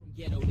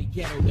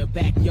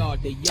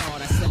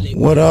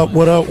What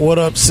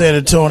up, San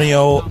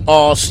Antonio,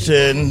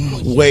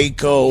 Austin,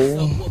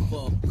 Waco,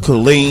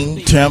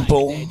 Killeen,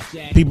 Temple,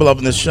 people up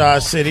in the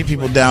Tri-City,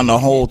 people down the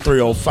whole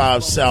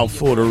 305 South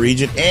Florida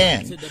region,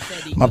 and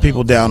my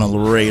people down in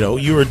Laredo.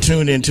 You are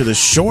tuned into the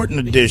shortened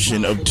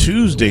edition of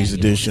Tuesday's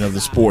edition of the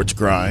Sports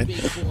Grind.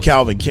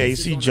 Calvin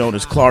Casey,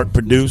 Jonas Clark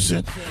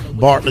producing,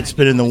 Bartlett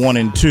spinning the 1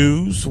 and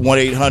 2s.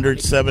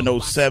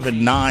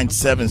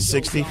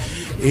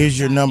 1-800-707-9760 is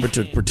your number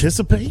to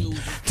participate.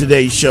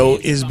 Today's show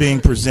is being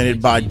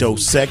presented by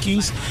Dos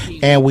Equis,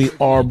 and we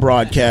are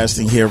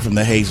broadcasting here from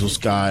the Hazel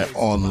Sky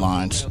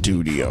Online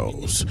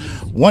Studios.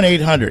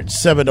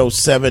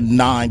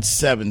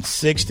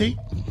 1-800-707-9760.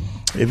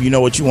 If you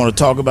know what you want to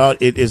talk about,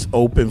 it is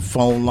open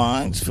phone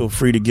lines. Feel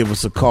free to give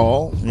us a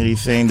call.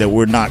 Anything that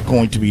we're not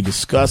going to be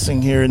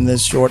discussing here in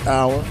this short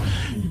hour,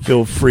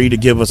 feel free to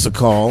give us a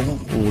call.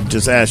 We'll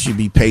just ask you to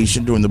be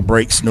patient during the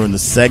breaks, during the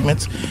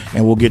segments,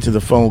 and we'll get to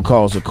the phone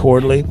calls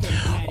accordingly.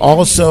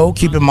 Also,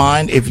 keep in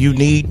mind, if you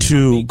need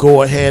to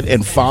go ahead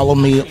and follow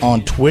me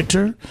on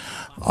Twitter,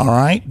 all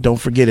right, don't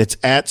forget it's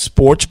at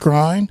Sports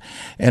Grind.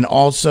 And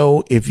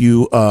also, if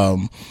you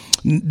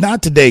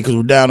not today because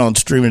we're down on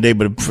streaming today,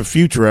 but for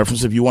future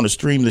reference, if you want to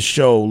stream the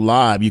show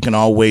live, you can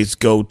always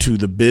go to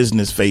the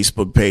business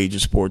Facebook page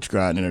of Sports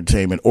Grind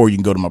Entertainment, or you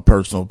can go to my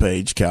personal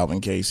page, Calvin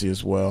Casey,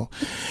 as well.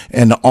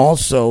 And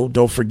also,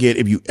 don't forget,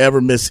 if you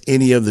ever miss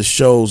any of the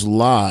shows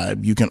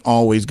live, you can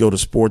always go to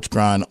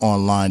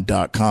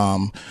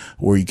sportsgrindonline.com,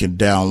 where you can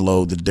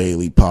download the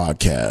daily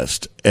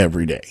podcast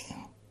every day.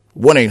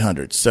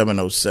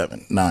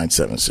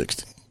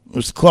 1-800-707-9760.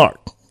 Mr. Clark,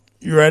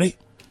 you ready?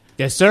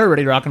 Yes, sir.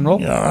 Ready to rock and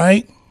roll? All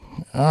right.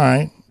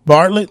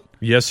 Bartlett?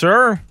 Yes,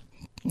 sir.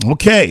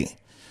 Okay.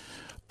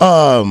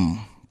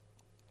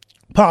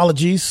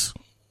 Apologies.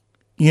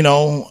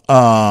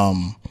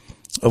 Of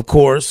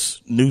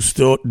course, new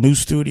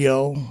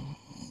studio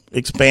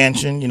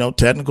expansion,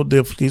 technical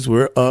difficulties.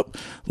 We're up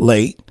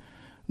late.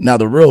 Now,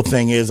 the real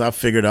thing is I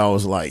figured I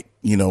was like,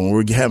 when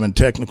we're having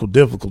technical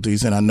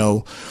difficulties, and I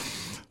know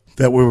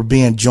that we were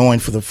being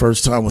joined for the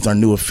first time with our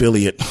new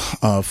affiliate,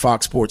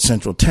 Fox Sports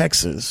Central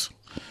Texas,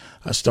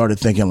 I started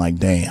thinking like,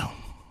 damn,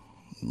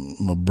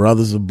 my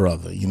brother's a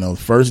brother.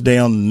 First day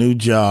on the new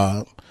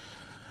job,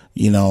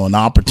 an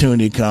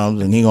opportunity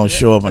comes and he going to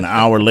show up an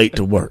hour late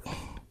to work.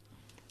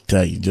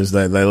 Tell you, just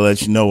that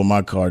let you know what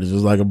my card is,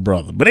 just like a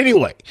brother. But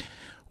anyway,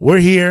 we're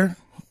here.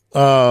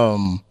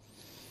 For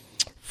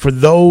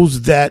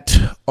those that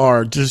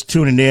are just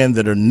tuning in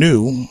that are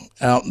new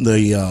out in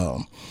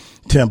the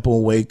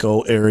Temple,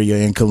 Waco area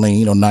in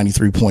Killeen on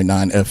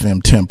 93.9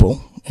 FM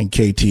Temple, and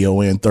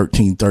KTON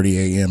 1330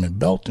 AM in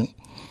Belton.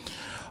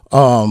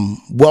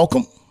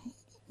 Welcome.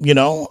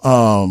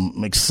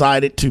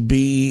 Excited to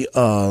be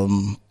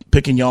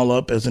picking y'all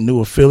up as a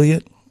new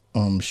affiliate.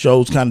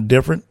 Show's kind of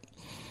different.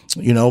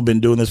 Been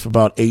doing this for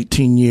about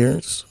 18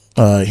 years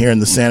here in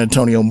the San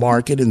Antonio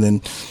market, and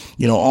then,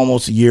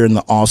 almost a year in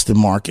the Austin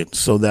market.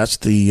 So that's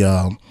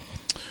the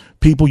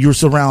people you're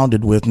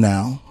surrounded with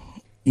now.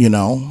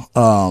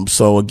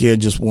 So again,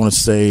 just want to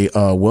say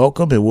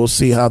welcome, and we'll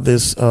see how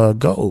this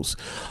goes.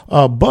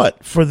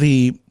 But for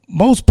the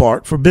most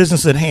part, for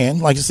business at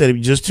hand, like I said, if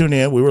you just tune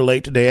in, we were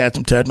late today, had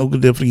some technical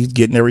difficulties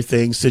getting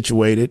everything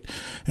situated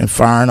and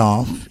firing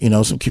off,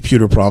 some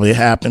computer problem. It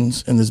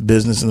happens in this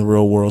business, in the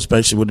real world,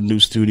 especially with a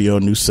new studio,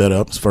 new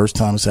setup. It's the first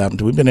time it's happened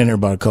to. We've been in here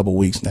about a couple of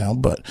weeks now,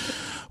 but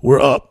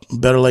we're up,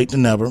 better late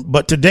than never.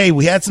 But today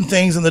we had some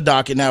things in the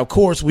docket. Now, of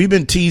course, we've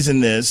been teasing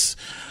this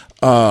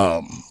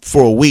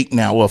for a week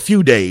now, a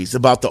few days,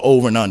 about the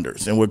over and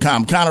unders, and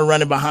I'm kind of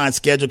running behind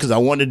schedule because I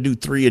wanted to do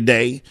 3 a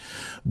day,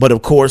 but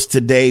of course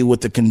today with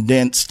the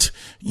condensed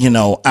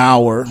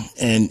hour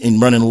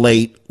and running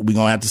late, we're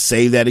gonna have to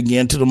save that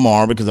again to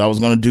tomorrow, because I was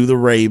gonna do the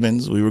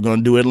Ravens, we were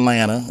gonna do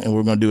Atlanta, and we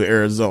we're gonna do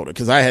Arizona,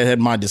 because I had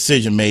my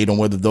decision made on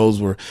whether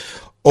those were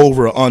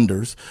over or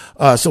unders.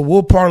 So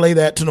we'll parlay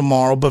that to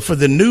tomorrow. But for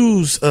the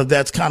news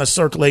that's kind of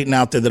circulating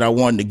out there that I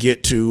wanted to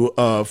get to,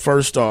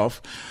 first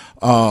off,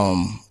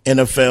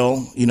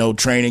 NFL,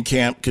 training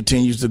camp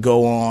continues to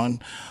go on.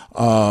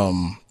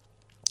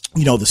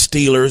 The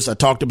Steelers, I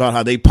talked about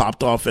how they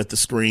popped off at the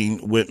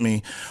screen with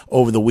me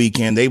over the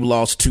weekend. They've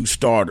lost 2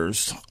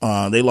 starters.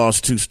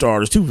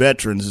 Two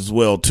veterans as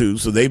well, too.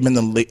 So they've been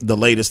the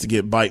latest to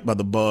get bite by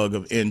the bug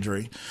of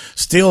injury.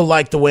 Still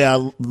like the way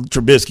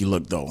Trubisky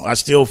looked, though. I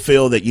still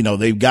feel that,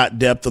 they've got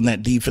depth on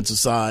that defensive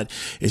side.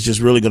 It's just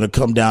really going to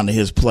come down to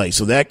his play.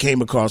 So that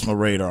came across my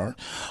radar.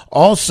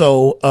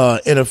 Also,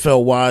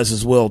 NFL-wise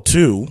as well,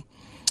 too,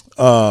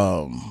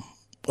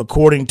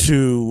 according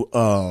to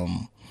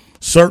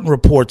certain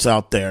reports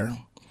out there,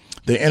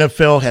 the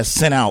NFL has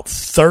sent out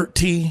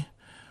 31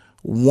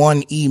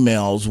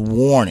 emails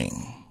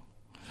warning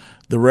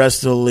the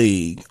rest of the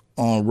league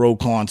on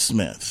Roquan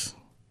Smith.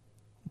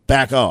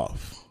 Back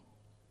off.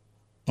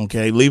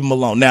 Okay, leave him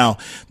alone. Now,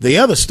 the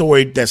other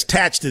story that's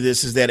attached to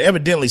this is that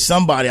evidently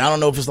somebody, I don't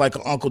know if it's like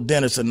Uncle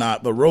Dennis or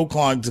not, but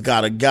Roquan's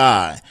got a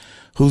guy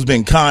who's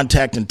been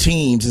contacting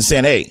teams and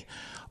saying, hey,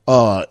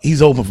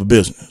 he's open for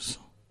business.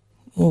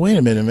 Well, wait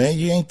a minute, man.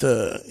 You ain't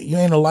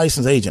a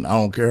licensed agent. I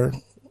don't care.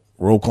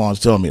 Roquan's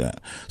telling me that.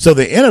 So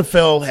the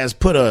NFL has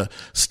put a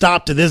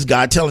stop to this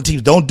guy, telling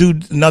teams don't do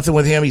nothing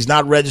with him. He's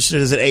not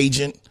registered as an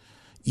agent.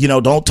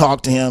 Don't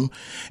talk to him.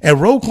 And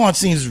Roquan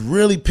seems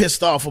really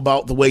pissed off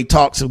about the way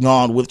talks have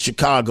gone with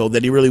Chicago,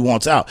 that he really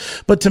wants out.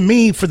 But to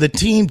me, for the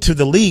team, to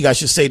the league, I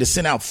should say, to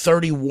send out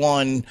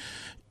 31,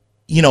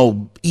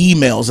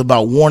 emails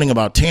about warning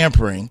about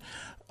tampering.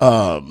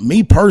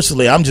 Me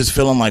personally, I'm just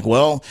feeling like,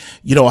 well,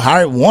 how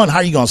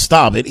are you going to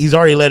stop it? He's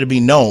already let it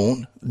be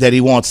known that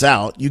he wants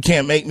out. You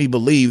can't make me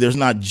believe there's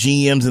not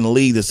GMs in the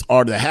league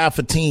the half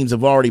of teams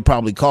have already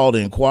probably called to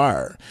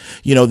inquire.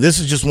 This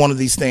is just one of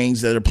these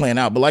things that are playing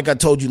out. But like I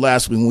told you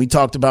last week when we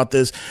talked about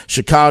this,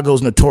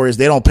 Chicago's notorious.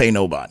 They don't pay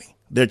nobody.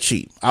 They're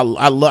cheap. I've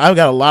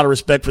got a lot of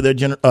respect for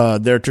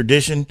their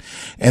tradition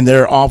and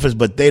their office,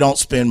 but they don't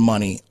spend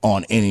money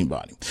on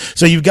anybody.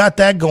 So you've got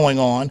that going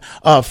on.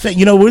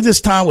 We're this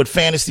time with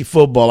fantasy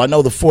football. I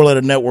know the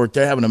 4-letter network,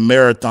 they're having a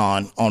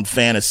marathon on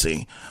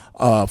fantasy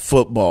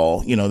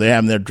football. They're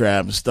having their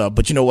draft and stuff.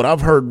 But what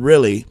I've heard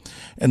really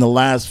in the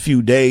last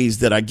few days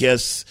that I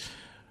guess,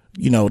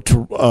 who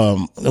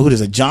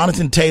is it?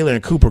 Jonathan Taylor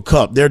and Cooper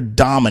Kupp, they're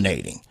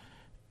dominating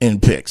in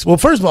picks. Well,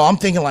 first of all, I'm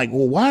thinking like,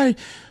 well, why?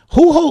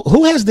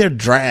 Who has their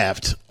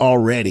draft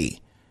already?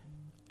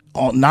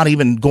 Not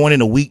even going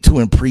into week 2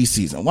 in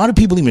preseason. Why do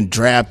people even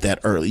draft that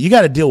early? You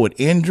got to deal with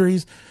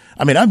injuries.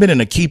 I mean, I've been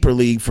in a keeper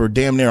league for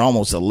damn near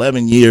almost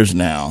 11 years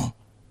now.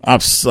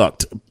 I've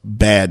sucked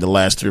bad the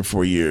last 3 or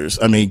 4 years.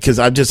 I mean, because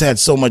I've just had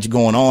so much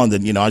going on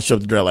that, I show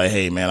up to draft like,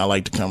 hey, man, I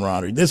like the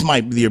camaraderie. This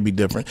might be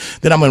different.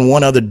 Then I'm in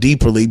one other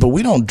deeper league, but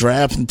we don't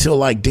draft until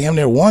like damn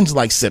near one's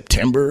like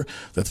September,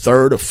 the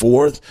 3rd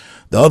or 4th.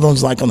 The other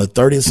one's like on the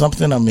 30th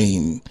something. I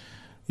mean,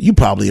 you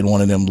probably in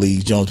one of them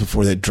leagues, Jones,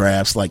 before that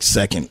drafts like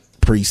second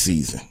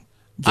preseason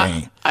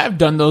game. I've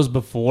done those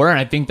before, and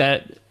I think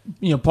that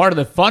part of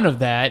the fun of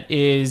that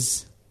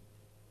is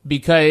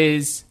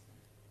because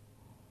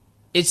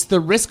it's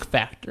the risk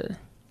factor.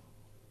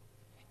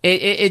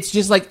 It's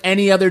just like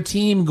any other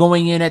team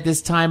going in at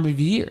this time of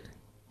year,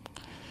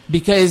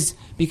 because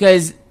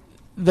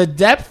the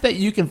depth that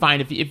you can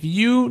find if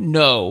you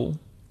know,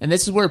 and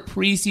this is where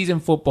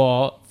preseason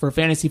football for a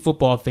fantasy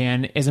football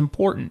fan is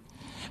important.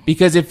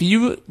 Because if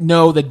you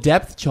know the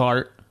depth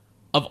chart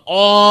of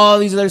all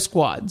these other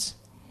squads,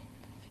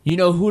 you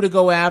know who to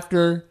go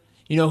after,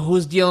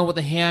 who's dealing with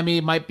a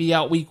hammy, might be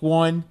out week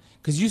 1,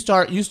 because you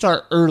start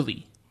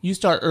early.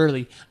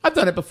 I've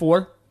done it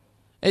before.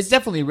 It's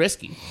definitely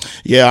risky.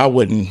 Yeah, I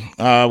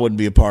wouldn't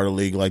be a part of a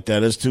league like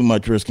that. There's too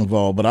much risk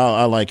involved, but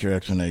I like your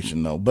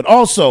explanation though. But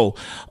also,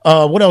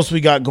 what else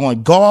we got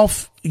going?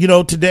 Golf,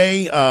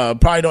 today,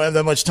 probably don't have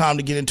that much time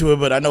to get into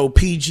it, but I know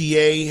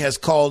PGA has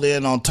called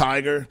in on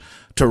Tiger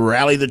to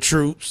rally the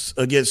troops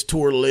against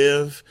Tour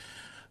Live.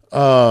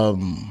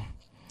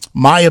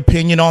 My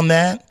opinion on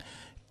that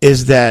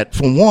is that,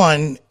 for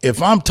one,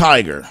 if I'm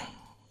Tiger,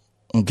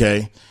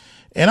 okay,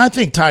 and I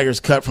think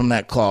Tiger's cut from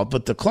that cloth,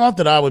 but the cloth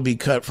that I would be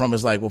cut from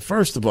is like, well,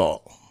 first of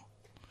all,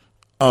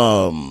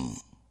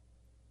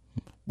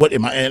 what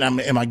am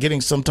I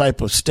getting some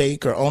type of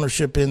stake or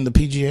ownership in the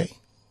PGA?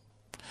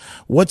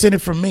 What's in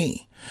it for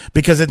me?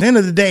 Because at the end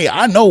of the day,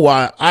 I know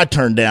why I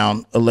turned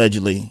down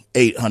allegedly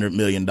 $800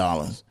 million.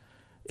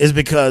 Is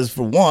because,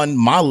 for one,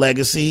 my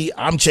legacy,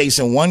 I'm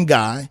chasing one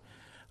guy.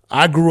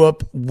 I grew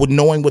up with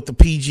knowing what the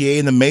PGA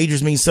and the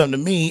majors mean something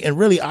to me, and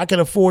really I can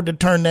afford to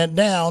turn that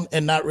down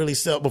and not really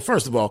sell. But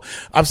first of all,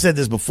 I've said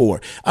this before.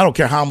 I don't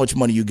care how much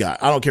money you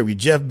got. I don't care if you're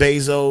Jeff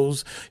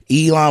Bezos,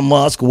 Elon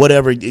Musk,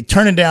 whatever.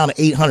 Turning down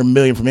 $800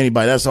 million from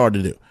anybody, that's hard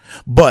to do.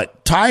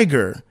 But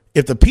Tiger,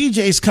 if the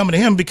PGA's coming to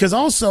him, because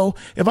also,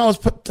 if I was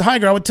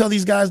Tiger, I would tell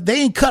these guys,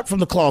 they ain't cut from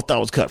the cloth I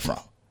was cut from.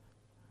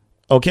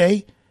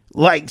 Okay?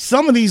 Like,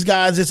 some of these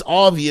guys, it's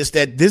obvious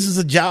that this is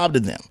a job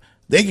to them.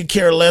 They could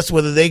care less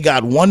whether they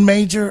got one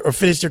major or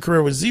finished their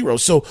career with 0.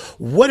 So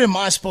how am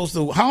I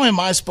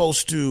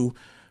supposed to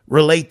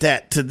relate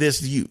that to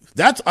this youth?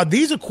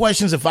 These are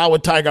questions if I were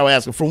Tiger, I would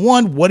ask him. For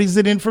one, what is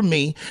it in for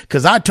me?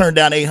 Because I turned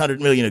down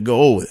 $800 million to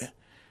go over there.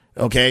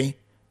 Okay?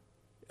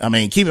 I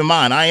mean, keep in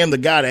mind, I am the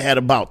guy that had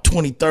about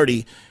 20,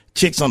 30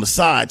 chicks on the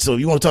side. So if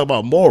you want to talk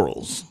about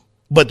morals.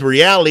 But the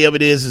reality of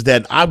it is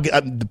that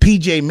the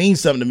PGA means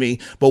something to me.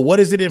 But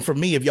what is it in for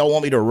me if y'all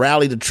want me to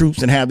rally the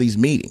troops and have these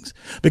meetings?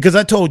 Because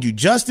I told you,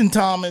 Justin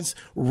Thomas,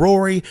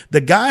 Rory,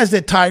 the guys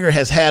that Tiger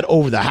has had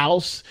over the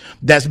house,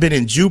 that's been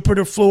in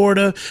Jupiter,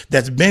 Florida,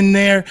 that's been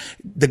there,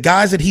 the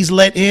guys that he's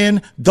let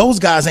in, those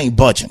guys ain't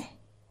budging.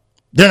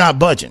 They're not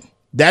budging.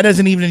 That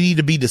doesn't even need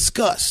to be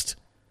discussed.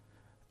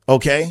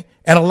 Okay?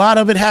 And a lot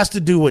of it has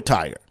to do with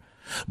Tiger.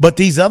 But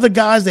these other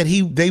guys that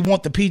they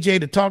want the PGA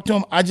to talk to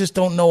him, I just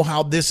don't know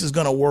how this is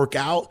going to work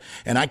out.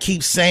 And I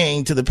keep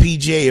saying to the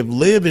PGA, if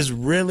Liv is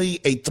really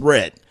a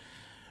threat,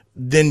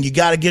 then you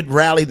got to get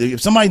rallied. If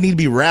somebody need to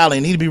be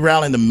rallying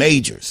the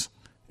majors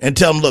and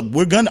tell them,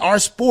 look, our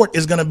sport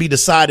is going to be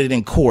decided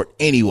in court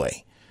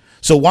anyway.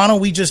 So why don't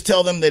we just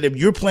tell them that if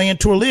you're playing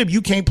Tour Live,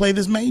 you can't play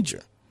this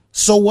major?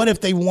 So what if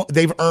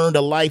they've earned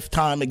a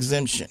lifetime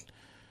exemption?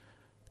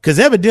 Because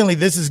evidently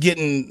this is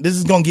going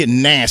to get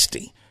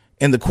nasty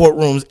in the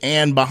courtrooms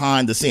and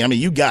behind the scene. I mean,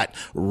 you got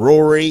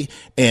Rory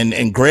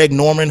and Greg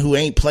Norman, who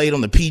ain't played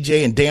on the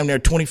PJ in damn near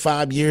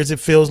 25 years,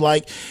 it feels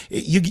like.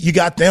 You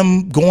got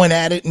them going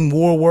at it in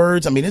war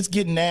words. I mean, it's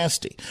getting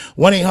nasty.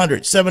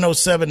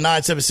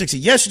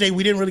 1-800-707-9760. Yesterday,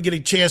 we didn't really get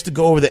a chance to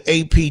go over the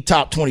AP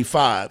Top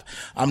 25.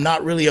 I'm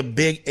not really a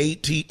big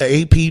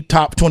AP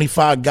Top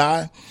 25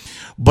 guy,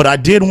 but I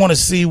did want to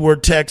see where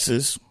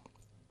Texas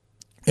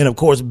and, of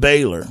course,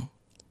 Baylor.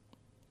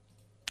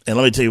 And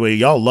let me tell you what,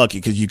 y'all lucky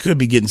because you could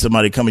be getting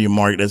somebody coming to your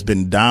market that's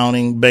been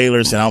downing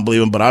Baylor, saying I don't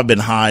believe them, but I've been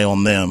high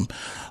on them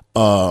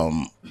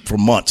for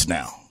months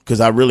now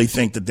because I really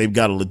think that they've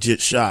got a legit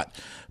shot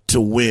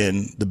to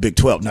win the Big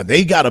 12. Now,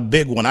 they got a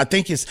big one. I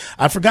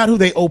forgot who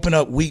they open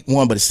up week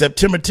 1, but it's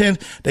September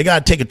 10th. They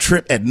got to take a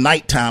trip at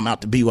nighttime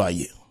out to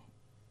BYU.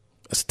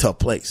 That's a tough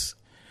place.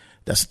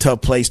 That's a tough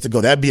place to go.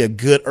 That'd be a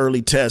good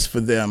early test for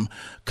them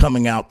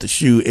coming out the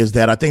chute is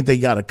that I think they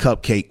got a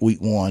cupcake week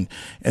 1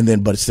 and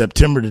then, but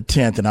September the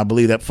 10th, and I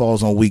believe that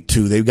falls on week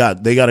 2. They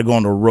got to go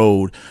on the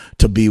road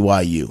to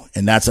BYU,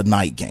 and that's a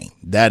night game.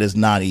 That is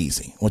not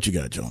easy. What you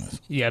got,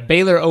 Jonas? Yeah,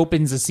 Baylor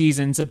opens the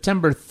season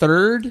September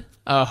 3rd,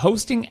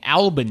 hosting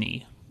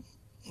Albany.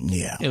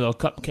 Yeah. A little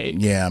cupcake.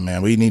 Yeah,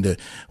 man. We need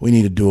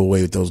to do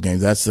away with those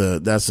games. That's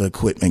a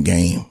equipment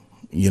game.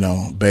 You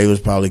know,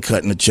 Baylor's probably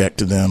cutting a check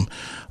to them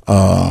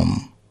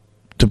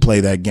to play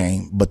that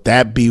game. But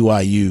that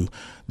BYU,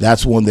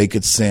 that's one they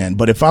could send.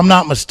 But if I'm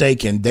not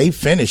mistaken, they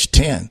finished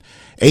 10.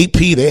 AP,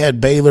 they had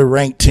Baylor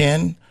ranked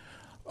 10.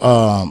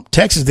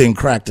 Texas didn't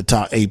crack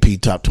the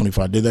AP top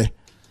 25, did they?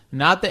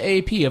 Not the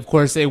AP. Of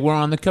course, they were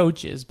on the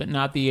coaches, but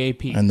not the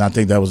AP. And I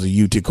think that was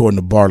a UT, according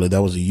to Bartlett,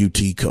 that was a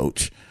UT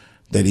coach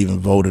that even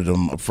voted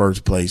them a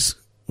first place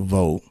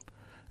vote.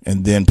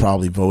 And then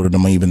probably voted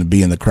them even to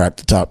be in the crack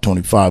the top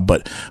 25.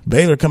 But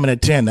Baylor coming at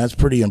 10, that's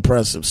pretty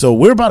impressive. So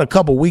we're about a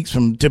couple weeks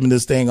from tipping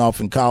this thing off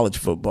in college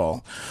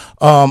football.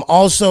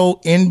 Also,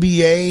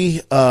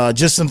 NBA,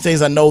 just some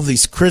things. I know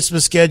this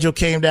Christmas schedule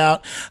came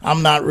out.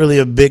 I'm not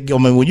really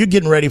when you're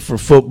getting ready for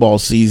football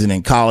season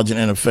in college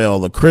and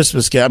NFL, the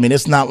Christmas schedule, I mean,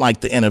 it's not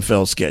like the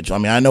NFL schedule. I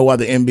mean, I know why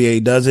the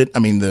NBA does it. I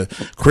mean, the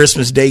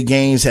Christmas Day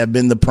games have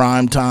been the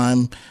prime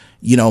time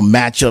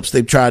matchups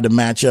they've tried to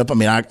match up. I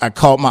mean, I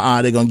caught my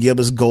eye. They're going to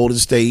give us Golden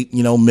State,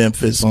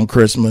 Memphis on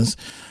Christmas.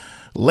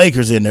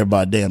 Lakers in there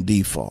by damn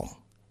default.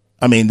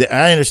 I mean,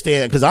 I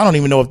understand because I don't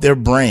even know if their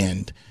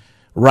brand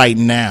right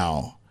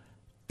now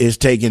is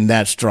taking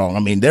that strong.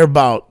 I mean, they're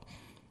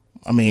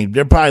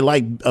probably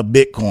like a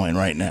Bitcoin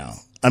right now.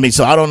 I mean,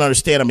 so I don't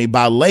understand. I mean,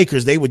 by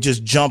Lakers, they would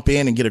just jump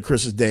in and get a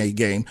Christmas Day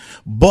game.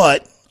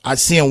 But I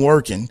see them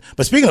working.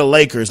 But speaking of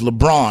Lakers,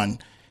 LeBron,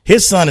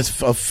 his son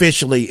is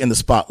officially in the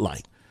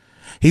spotlight.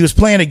 He was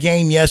playing a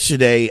game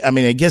yesterday. I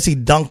mean, I guess he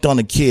dunked on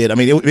a kid. I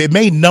mean, it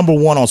made number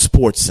 1 on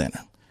SportsCenter.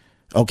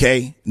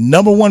 Okay?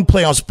 Number 1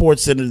 play on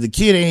SportsCenter. The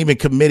kid ain't even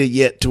committed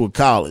yet to a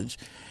college.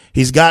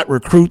 He's got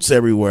recruits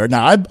everywhere.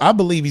 Now, I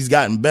believe he's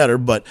gotten better,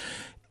 but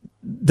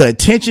the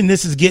attention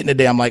this is getting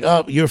today, I'm like,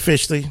 oh, you're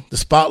officially, the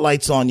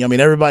spotlight's on you. I mean,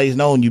 everybody's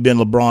known you've been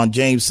LeBron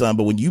James' son,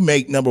 but when you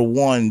make number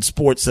 1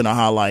 SportsCenter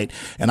highlight,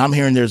 and I'm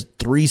hearing there's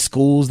 3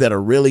 schools that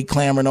are really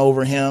clamoring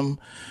over him,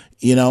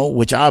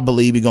 which I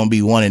believe he's going to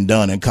be one and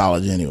done in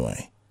college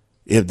anyway.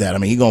 If that, I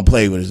mean, he's going to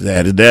play with his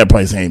dad. His dad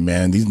probably saying,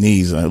 man, these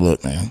knees,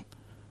 look, man.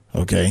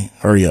 Okay,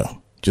 hurry up.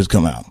 Just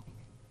come out.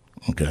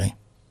 Okay.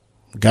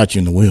 Got you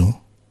in the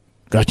wheel.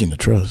 Got you in the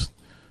trust.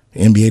 The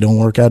NBA don't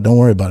work out. Don't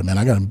worry about it, man.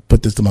 I got to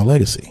put this to my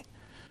legacy.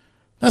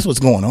 That's what's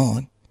going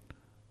on.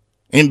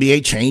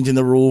 NBA changing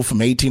the rule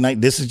from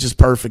 18. This is just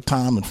perfect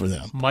timing for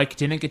them. Mike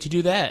didn't get to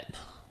do that.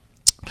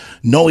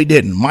 No, he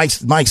didn't.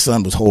 Mike's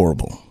son was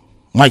horrible.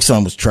 Mike's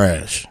son was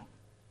trash.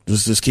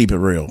 Just keep it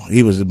real.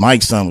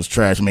 Mike's son was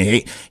trash. I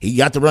mean, he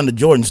got to run the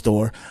Jordan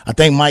store. I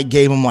think Mike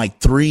gave him like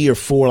 3 or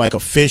 4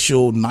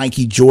 official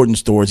Nike Jordan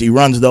stores. He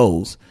runs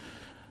those.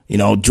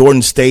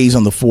 Jordan stays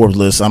on the Forbes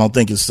list. I don't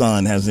think his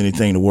son has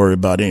anything to worry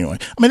about anyway.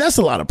 I mean, that's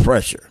a lot of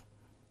pressure.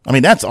 I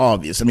mean, that's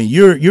obvious. I mean,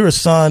 you're a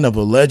son of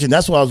a legend.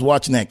 That's why I was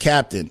watching that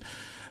captain.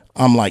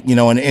 I'm like,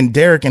 and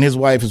Derek and his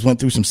wife has went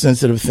through some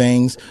sensitive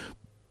things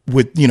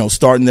with,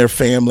 starting their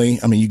family.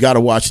 I mean, you got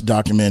to watch the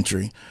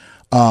documentary.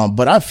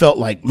 But I felt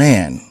like,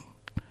 man,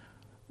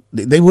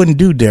 they wouldn't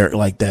do Derek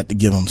like that to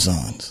give him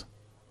sons.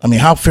 I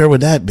mean, how fair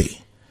would that be?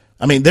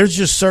 I mean, there's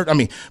just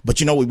certain,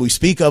 but we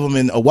speak of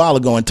him a while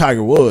ago in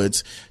Tiger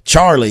Woods.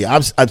 Charlie,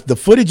 the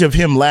footage of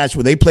him last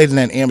where they played in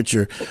that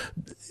amateur,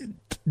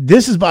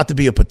 this is about to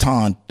be a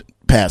baton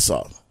pass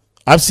off.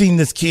 I've seen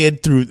this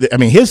kid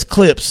his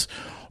clips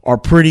are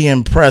pretty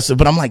impressive,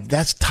 but I'm like,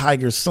 that's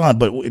Tiger's son.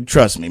 But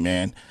trust me,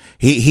 man,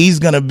 he's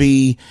going to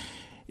be,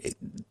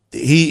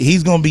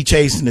 he's going to be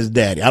chasing his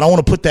daddy. I don't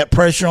want to put that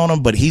pressure on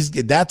him, but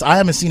I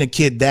haven't seen a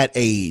kid that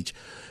age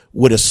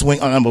with a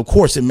swing. Of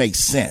course, it makes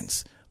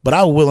sense, but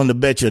I'm willing to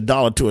bet you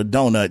 $1 to a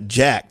donut.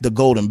 Jack, the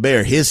Golden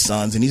Bear, his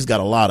sons, and he's got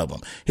a lot of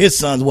them. His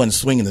sons wasn't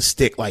swinging the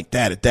stick like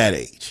that at that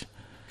age.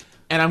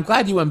 And I'm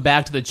glad you went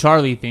back to the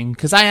Charlie thing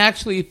because I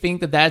actually think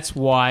that that's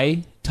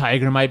why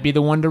Tiger might be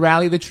the one to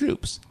rally the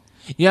troops.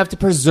 You have to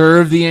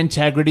preserve the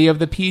integrity of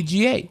the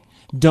PGA.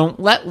 Don't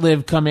let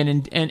Liv come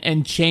in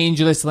and change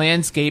this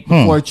landscape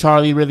before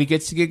Charlie really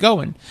gets to get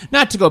going.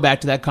 Not to go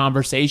back to that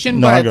conversation,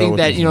 but I think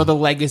that, the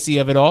legacy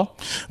of it all.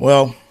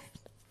 Well,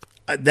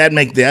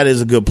 that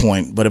is a good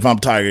point. But if I'm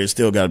Tiger, it's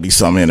still got to be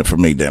something in it for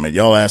me, damn it.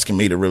 Y'all asking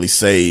me to really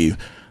save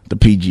the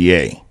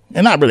PGA.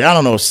 And not really, I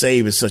don't know if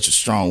save is such a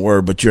strong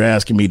word, but you're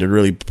asking me to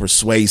really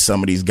persuade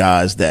some of these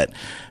guys that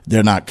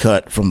they're not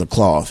cut from the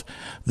cloth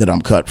that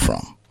I'm cut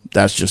from.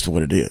 That's just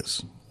what it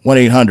is.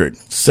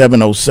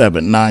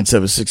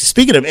 1-800-707-9760.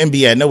 Speaking of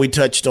NBA, I know we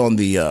touched on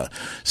the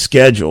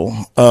schedule,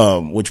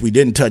 which we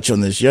didn't touch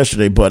on this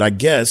yesterday, but I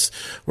guess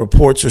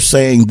reports are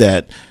saying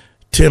that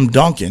Tim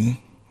Duncan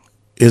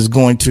is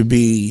going to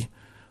be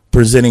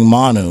presenting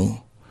Manu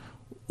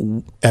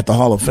at the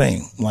Hall of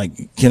Fame.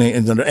 And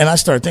I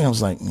started thinking, I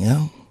was like,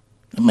 yeah,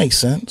 that makes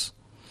sense.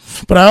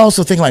 But I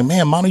also think,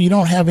 man, Manu, you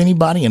don't have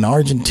anybody in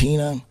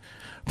Argentina,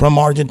 from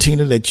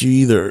Argentina, that you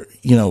either,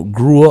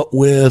 grew up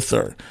with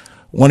or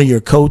one of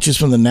your coaches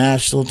from the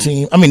national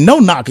team. I mean, no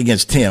knock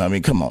against Tim. I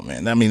mean, come on,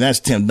 man. I mean, that's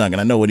Tim Duncan.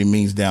 I know what he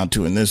means down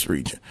to in this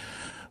region.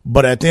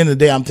 But at the end of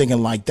the day, I'm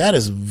thinking, that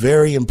is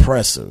very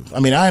impressive. I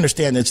mean, I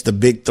understand it's the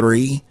big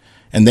three,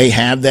 and they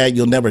have that.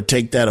 You'll never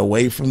take that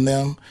away from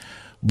them.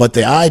 But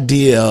the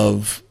idea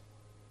of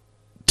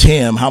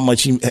Tim,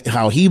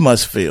 how he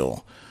must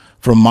feel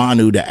for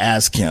Manu to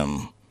ask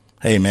him,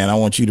 hey, man, I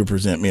want you to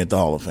present me at the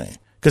Hall of Fame.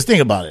 Because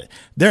think about it.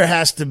 There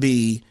has to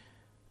be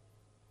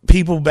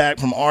people back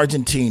from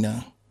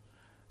Argentina,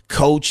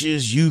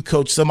 coaches, you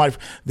coach somebody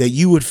that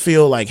you would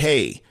feel like,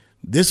 hey,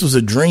 this was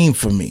a dream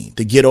for me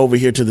to get over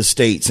here to the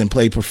States and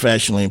play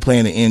professionally and play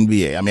in the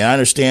NBA. I mean, I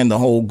understand the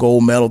whole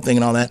gold medal thing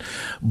and all that,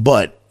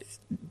 but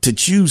to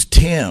choose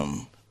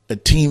Tim, a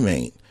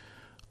teammate,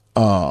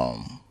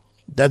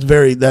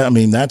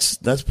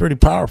 that's pretty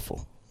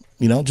powerful.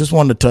 Just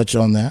wanted to touch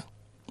on that.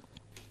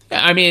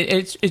 I mean,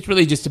 it's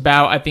really just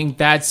about, I think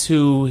that's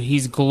who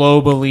he's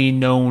globally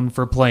known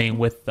for playing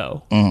with,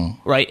 though.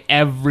 Right?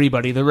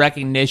 Everybody, the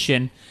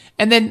recognition.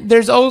 And then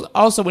there's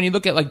also, when you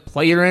look at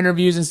player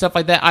interviews and stuff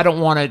like that, I don't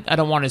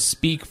want to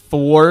speak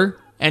for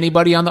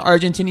anybody on the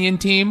Argentinian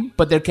team,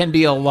 but there can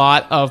be a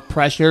lot of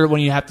pressure when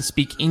you have to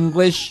speak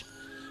English.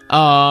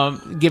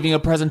 Giving a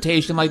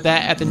presentation like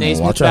that at the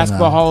Naismith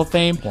Basketball Hall of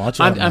Fame.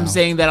 I'm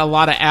saying that a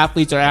lot of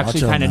athletes are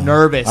actually kind of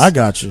nervous. I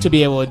got you. To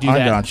be able to do that.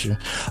 I got you.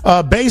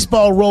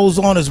 Baseball rolls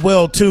on as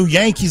well, too.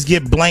 Yankees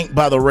get blanked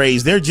by the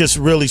Rays. They're just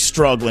really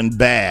struggling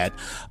bad.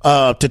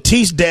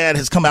 Tatis' dad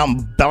has come out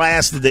and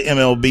blasted the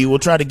MLB. We'll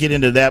try to get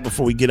into that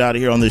before we get out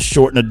of here on this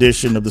shortened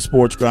edition of the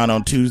Sports Grind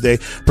on Tuesday.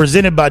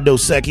 Presented by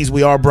Dos Equis.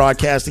 We are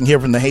broadcasting here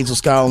from the Hazel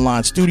Sky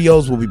Online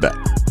Studios. We'll be back.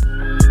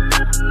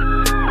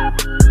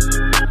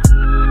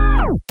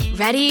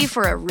 Ready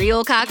for a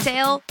real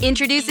cocktail?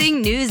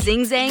 Introducing new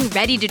Zing Zang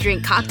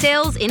ready-to-drink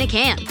cocktails in a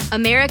can.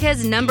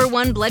 America's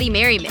 #1 Bloody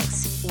Mary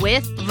mix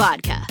with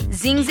vodka,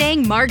 Zing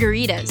Zang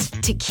margaritas,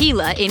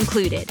 tequila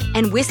included,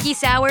 and whiskey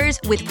sours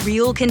with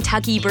real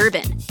Kentucky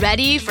bourbon.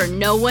 Ready for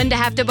no one to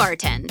have to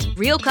bartend.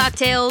 Real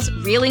cocktails,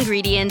 real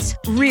ingredients,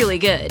 really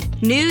good.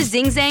 New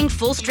Zing Zang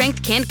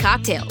full-strength canned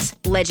cocktails.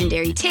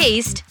 Legendary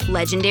taste,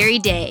 legendary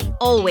day.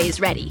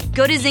 Always ready.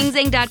 Go to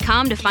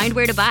zingzang.com to find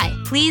where to buy.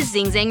 Please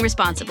Zing Zang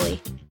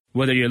responsibly.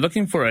 Whether you're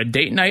looking for a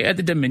date night at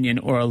the Dominion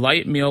or a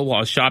light meal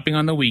while shopping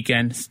on the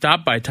weekend,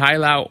 stop by Thai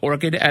Lao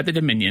Orchid at the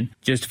Dominion.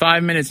 Just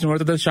 5 minutes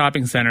north of the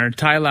shopping center,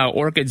 Thai Lao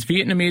Orchid's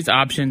Vietnamese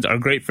options are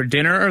great for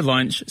dinner or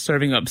lunch,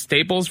 serving up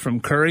staples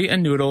from curry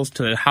and noodles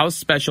to the house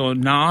special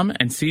Nam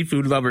and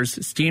seafood lovers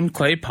steamed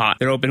clay pot.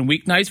 They're open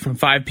weeknights from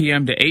 5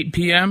 p.m. to 8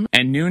 p.m.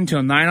 and noon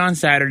till 9 on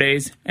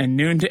Saturdays and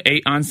noon to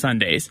 8 on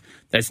Sundays.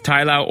 That's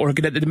Thai Lao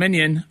Orchid at the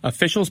Dominion,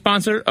 official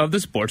sponsor of the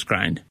Sports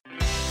Grind.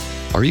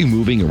 Are you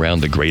moving around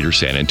the greater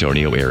San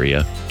Antonio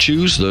area?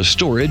 Choose the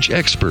storage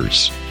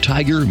experts,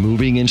 Tiger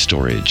Moving and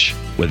Storage.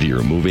 Whether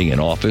you're moving an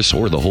office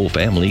or the whole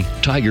family,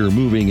 Tiger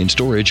Moving and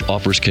Storage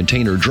offers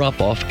container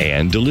drop-off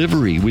and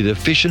delivery with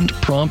efficient,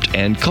 prompt,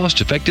 and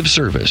cost-effective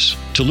service.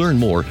 To learn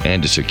more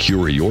and to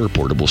secure your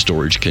portable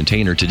storage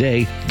container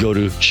today, go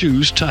to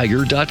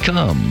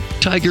ChooseTiger.com.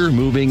 Tiger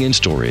Moving and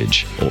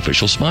Storage,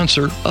 official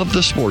sponsor of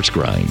the Sports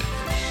Grind.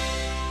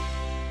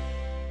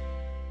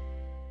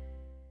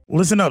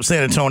 Listen up,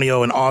 San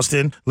Antonio and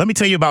Austin. Let me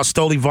tell you about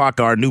Stoli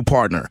Vodka, our new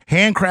partner.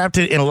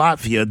 Handcrafted in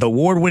Latvia, the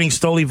award-winning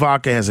Stoli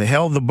Vodka has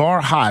held the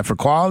bar high for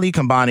quality,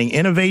 combining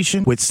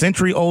innovation with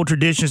century-old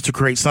traditions to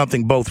create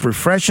something both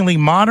refreshingly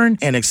modern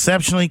and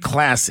exceptionally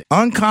classic.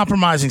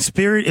 Uncompromising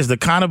spirit is the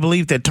kind of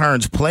belief that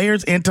turns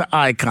players into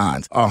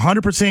icons.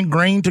 100%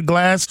 grain to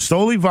glass,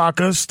 Stoli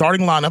Vodka's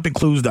starting lineup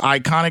includes the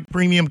iconic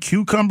premium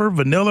cucumber,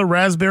 vanilla,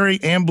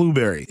 raspberry, and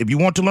blueberry. If you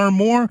want to learn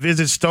more,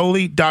 visit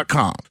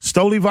Stoli.com.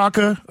 Stoli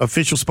Vodka,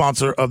 official sponsor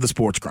of the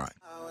Sports Grind.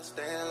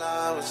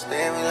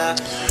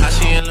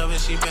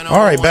 All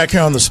right, back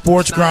here on the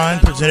Sports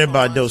Grind, presented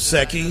by Dos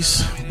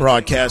Equis,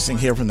 broadcasting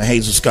here from the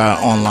Hazel Sky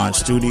Online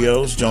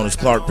Studios. Jonas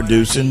Clark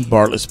producing,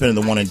 Bartlett spinning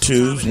the 1 and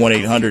 2s,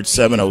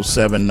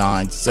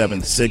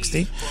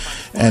 1-800-707-9760.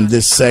 And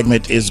this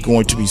segment is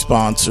going to be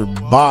sponsored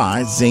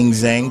by Zing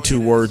Zang, 2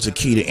 words, a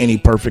key to any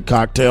perfect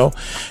cocktail.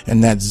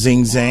 And that's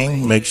Zing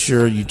Zang. Make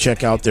sure you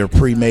check out their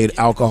pre-made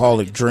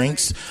alcoholic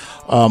drinks.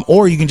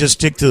 Or you can just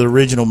stick to the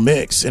original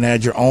mix and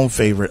add your own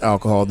favorite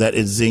alcohol. That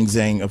is Zing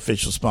Zang,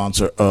 official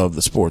sponsor of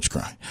the Sports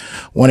Grind.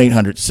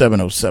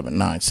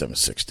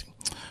 1-800-707-9760.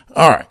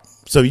 All right.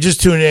 So if you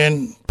just tuned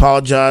in,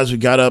 apologize. We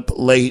got up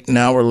late, an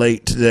hour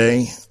late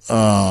today.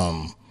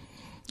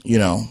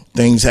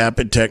 Things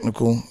happen,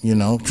 technical,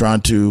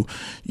 trying to,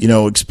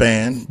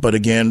 expand. But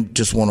again,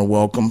 just want to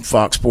welcome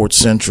Fox Sports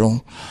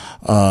Central,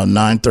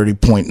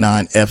 930.9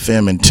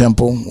 FM in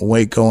Temple,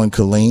 Waco, and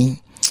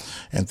Killeen,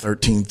 and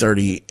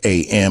 1330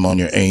 AM on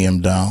your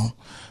AM dial.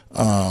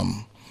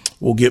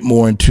 We'll get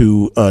more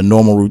into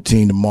normal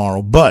routine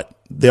tomorrow, but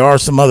there are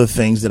some other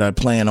things that I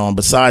plan on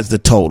besides the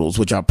totals,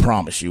 which I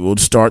promise you. We'll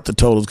start the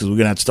totals because we're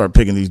going to have to start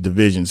picking these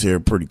divisions here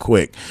pretty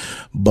quick.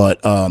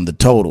 But the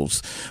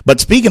totals. But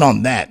speaking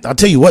on that, I'll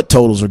tell you what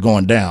totals are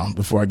going down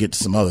before I get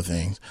to some other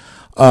things.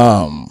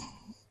 When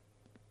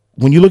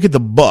you look at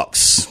the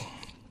Bucks,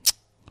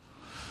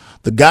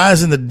 the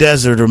guys in the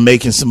desert are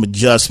making some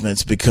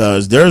adjustments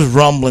because there's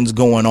rumblings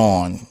going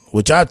on,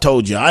 which I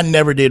told you I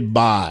never did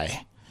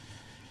buy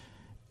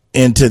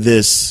into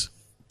this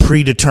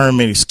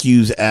predetermined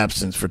excuse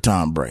absence for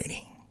Tom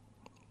Brady.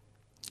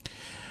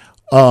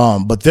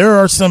 But there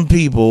are some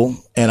people,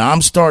 and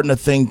I'm starting to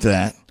think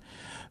that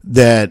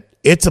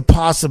it's a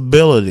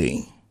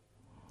possibility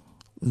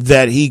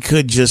that he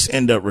could just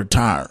end up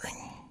retiring.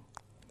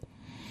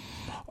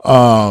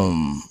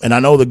 And I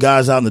know the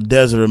guys out in the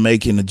desert are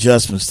making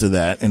adjustments to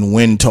that and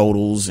win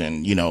totals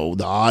and,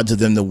 the odds of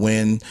them to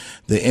win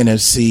the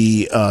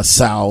NFC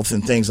South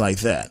and things like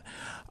that.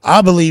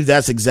 I believe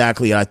that's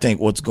exactly, I think,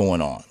 what's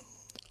going on.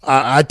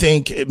 I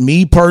think,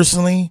 me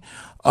personally,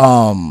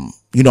 I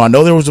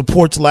know there was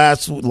reports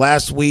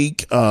last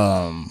week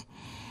that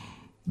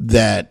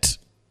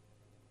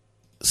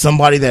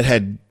somebody that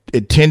had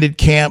attended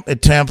camp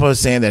at Tampa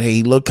saying that, hey,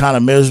 he looked kind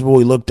of miserable.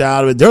 He looked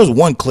out of it. There was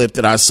one clip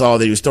that I saw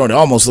that he was starting to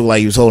almost look like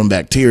he was holding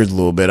back tears a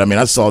little bit. I mean,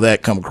 I saw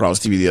that come across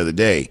TV the other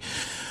day.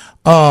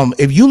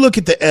 If you look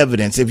at the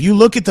evidence, if you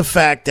look at the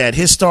fact that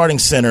his starting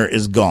center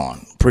is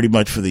gone pretty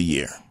much for the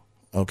year,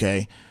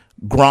 okay,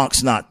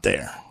 Gronk's not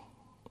there.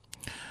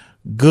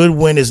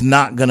 Goodwin is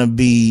not going to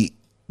be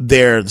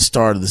there at the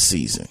start of the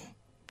season.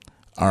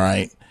 All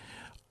right.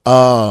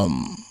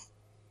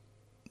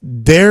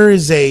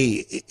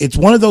 It's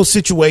one of those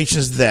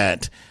situations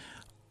that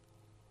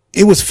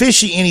it was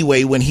fishy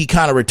anyway when he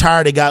kind of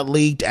retired. It got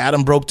leaked.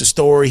 Adam broke the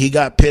story. He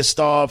got pissed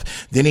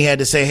off. Then he had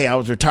to say, hey, I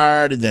was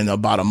retired. And then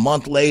about a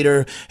month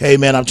later, hey,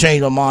 man, I've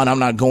changed my mind. I'm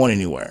not going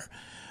anywhere.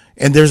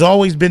 And there's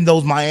always been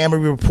those Miami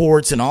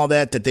reports and all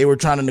that they were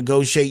trying to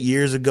negotiate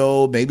years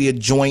ago, maybe a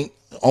joint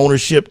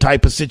ownership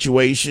type of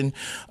situation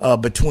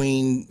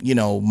between,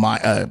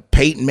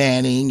 Peyton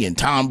Manning and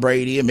Tom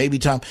Brady and maybe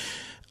Tom.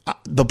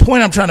 The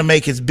point I'm trying to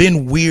make has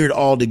been weird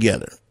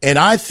altogether. And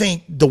I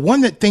think the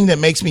thing that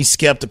makes me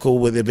skeptical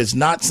with it is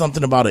not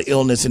something about an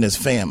illness in his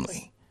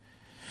family.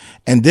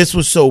 And this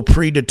was so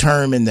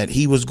predetermined that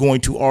he was going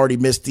to already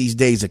miss these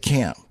days of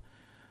camp.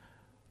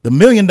 The $1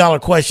 million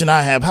question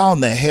I have, how in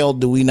the hell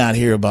do we not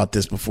hear about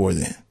this before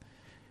then?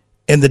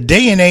 In the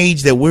day and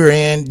age that we're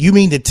in, you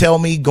mean to tell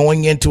me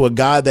going into a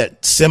guy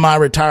that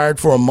semi-retired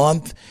for a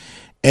month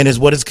and is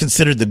what is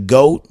considered the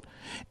GOAT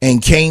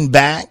and came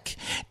back,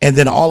 and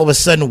then all of a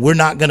sudden we're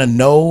not going to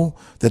know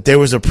that there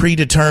was a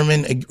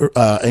predetermined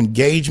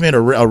engagement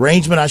or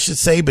arrangement, I should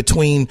say,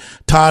 between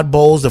Todd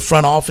Bowles, the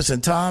front office,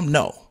 and Tom?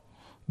 No.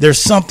 There's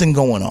something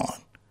going on.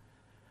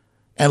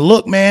 And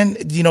look, man,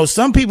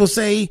 some people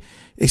say,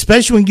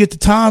 especially when you get to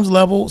Tom's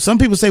level, some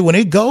people say when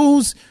it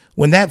goes,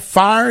 when that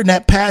fire and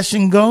that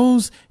passion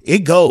goes,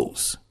 it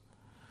goes.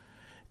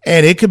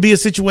 And it could be a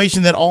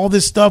situation that all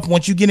this stuff,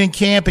 once you get in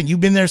camp and you've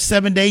been there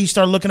 7 days, you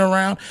start looking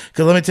around.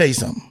 Because let me tell you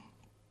something.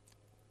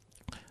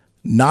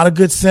 Not a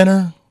good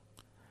center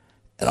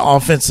and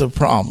offensive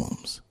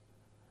problems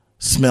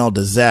smell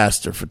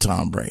disaster for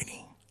Tom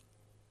Brady.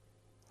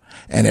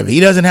 And if he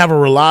doesn't have a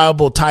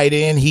reliable tight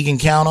end he can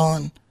count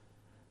on,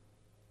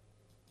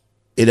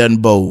 it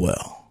doesn't bode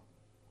well.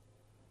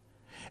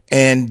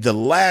 And the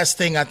last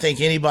thing I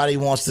think anybody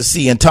wants to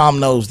see, and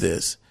Tom knows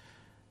this,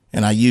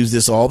 and I use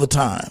this all the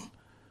time,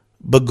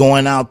 but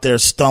going out there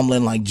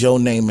stumbling like Joe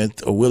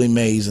Namath or Willie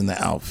Mays in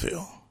the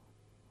outfield.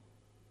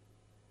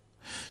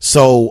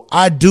 So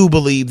I do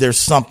believe there's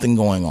something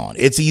going on.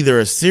 It's either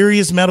a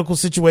serious medical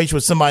situation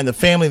with somebody in the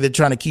family that's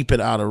trying to keep it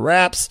out of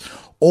wraps,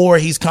 or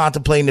he's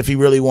contemplating if he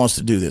really wants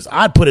to do this.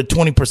 I'd put a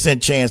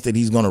 20% chance that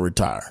he's going to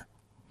retire.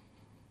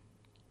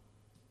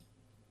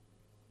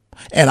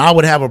 And I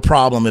would have a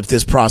problem if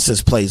this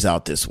process plays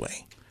out this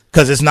way.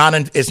 Because it's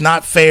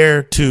not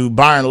fair to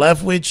Byron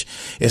Leftwich.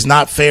 It's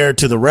not fair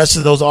to the rest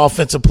of those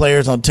offensive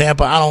players on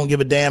Tampa. I don't give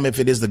a damn if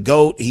it is the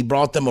GOAT. He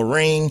brought them a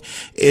ring.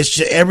 It's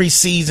just, every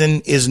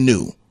season is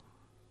new.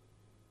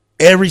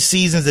 Every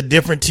season's a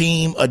different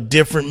team, a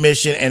different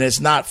mission, and it's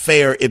not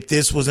fair if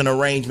this was an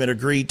arrangement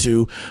agreed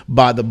to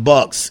by the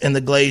Bucks and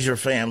the Glazer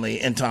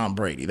family and Tom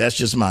Brady. That's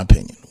just my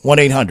opinion.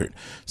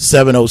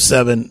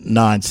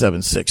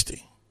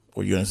 1-800-707-9760.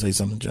 Were you going to say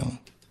something, John?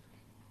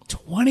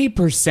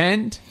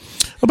 20%?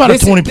 About a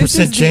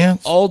 20%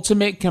 chance. The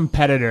ultimate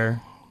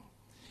competitor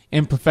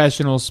in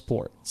professional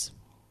sports.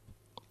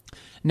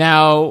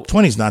 Now,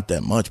 20 is not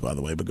that much, by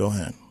the way, but go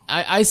ahead.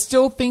 I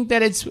still think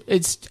that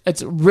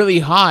it's really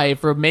high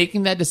for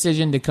making that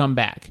decision to come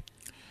back.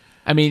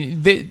 I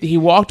mean, he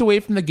walked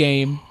away from the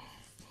game.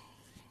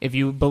 If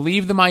you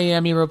believe the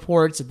Miami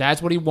reports,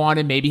 that's what he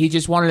wanted. Maybe he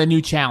just wanted a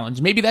new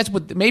challenge. Maybe that's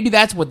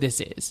what this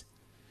is.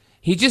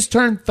 He just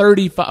turned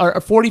 35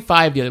 or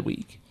 45 the other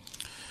week,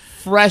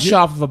 fresh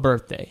off of a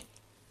birthday.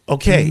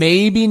 Okay.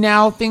 Maybe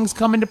now things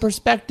come into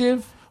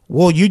perspective.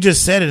 Well, you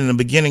just said it in the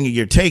beginning of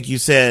your take. You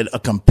said a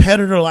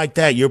competitor like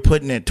that, you're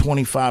putting at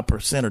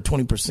 25% or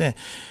 20%.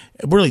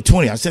 Really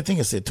 20. I think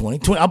I said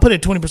 20. I'll put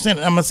it at 20%. I'm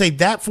going to say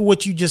that for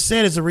what you just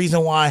said is the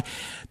reason why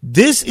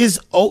this is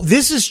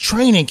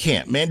training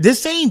camp, man.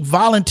 This ain't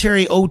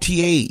voluntary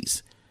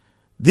OTAs.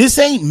 This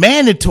ain't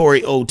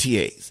mandatory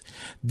OTAs.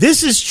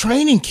 This is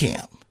training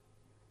camp.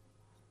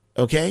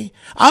 Okay?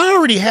 I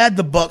already had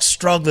the Bucks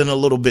struggling a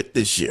little bit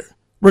this year.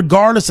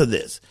 Regardless of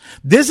this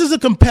is a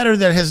competitor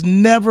that has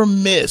never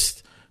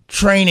missed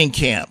training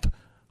camp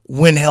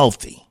when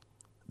healthy.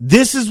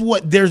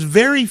 There's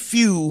very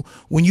few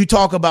when you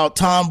talk about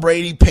Tom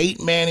Brady,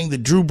 Peyton Manning, the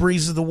Drew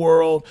Brees of the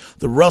world,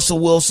 the Russell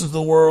Wilsons of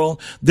the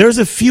world. There's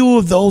a few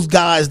of those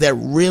guys that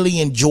really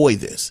enjoy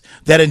this,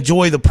 that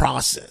enjoy the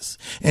process,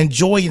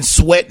 enjoy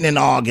sweating in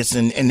August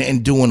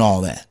and doing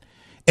all that.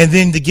 And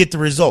then to get the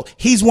result.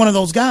 He's one of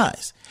those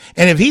guys.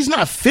 And if he's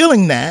not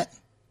feeling that,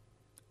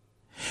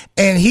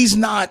 and he's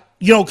not,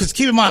 because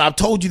keep in mind, I've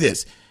told you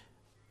this,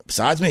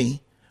 besides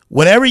me,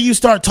 whenever you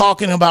start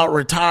talking about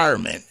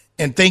retirement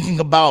and thinking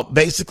about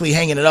basically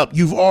hanging it up,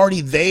 you've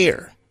already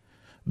there.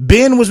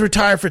 Ben was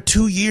retired for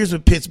 2 years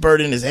with Pittsburgh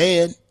in his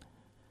head.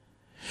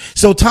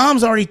 So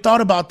Tom's already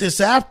thought about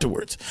this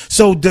afterwards.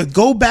 So to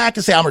go back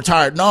and say, I'm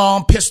retired. No,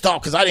 I'm pissed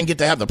off because I didn't get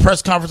to have the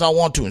press conference I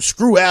want to, and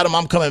screw Adam,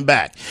 I'm coming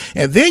back.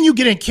 And then you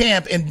get in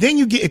camp, and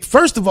then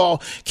first of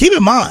all, keep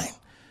in mind,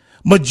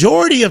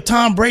 majority of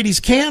Tom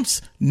Brady's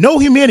camps, no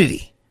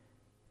humidity.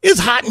 It's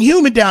hot and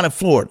humid down in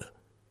Florida.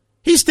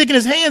 He's sticking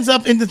his hands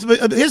up, and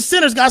his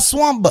center's got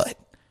swamp butt.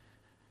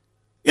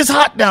 It's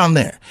hot down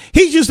there.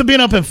 He's used to being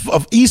up in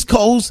East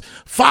Coast,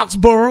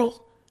 Foxborough,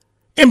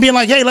 and being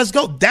like, hey, let's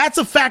go. That's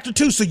a factor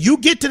too. So you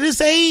get to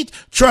this age,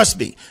 trust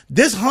me,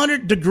 this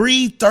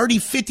 100-degree, 30,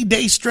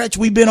 50-day stretch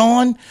we've been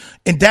on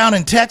and down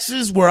in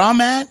Texas where I'm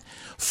at,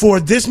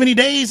 for this many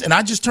days, and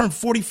I just turned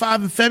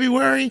 45 in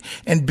February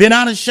and been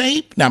out of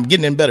shape. Now I'm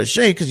getting in better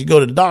shape because you go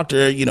to the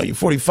doctor, you're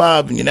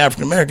 45 and you're an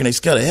African American, they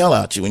scare the hell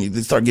out you when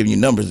they start giving you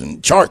numbers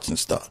and charts and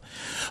stuff.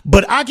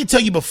 But I can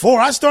tell you,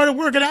 before I started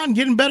working out and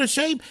getting better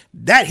shape,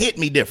 that hit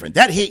me different.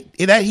 That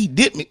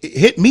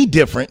hit me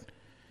different,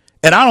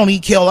 and I don't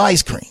eat kale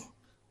ice cream.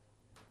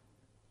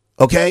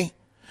 Okay?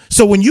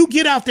 So when you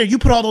get out there, you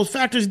put all those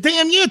factors,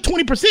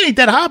 20% ain't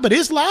that high, but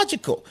it's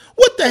logical.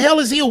 What the hell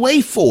is he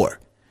away for?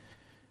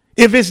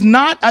 If it's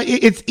not,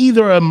 it's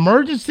either an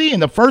emergency, and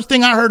the first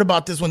thing I heard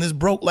about this when this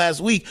broke last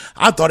week,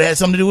 I thought it had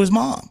something to do with his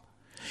mom.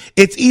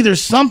 It's either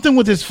something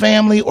with his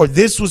family or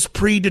this was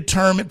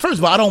predetermined. First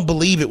of all, I don't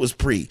believe it was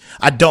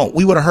I don't.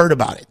 We would have heard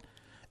about it.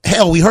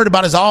 Hell, we heard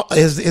about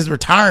his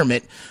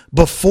retirement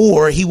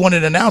before he wanted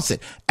to announce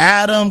it.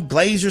 Adam,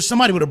 Glazer,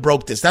 somebody would have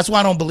broke this. That's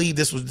why I don't believe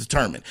this was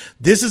determined.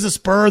 This is a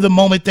spur of the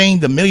moment thing.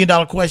 The $1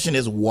 million question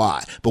is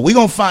why. But we're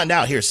going to find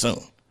out here soon.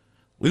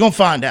 We're going to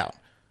find out.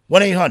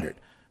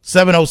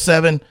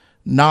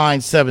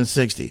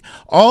 1-800-707-9760.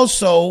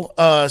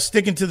 Also,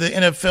 sticking to the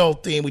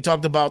NFL theme, we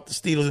talked about the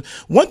Steelers.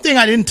 One thing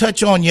I didn't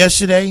touch on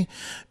yesterday,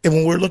 and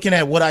when we're looking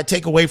at what I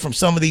take away from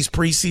some of these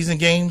preseason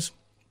games,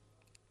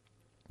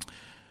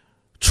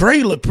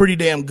 Trey looked pretty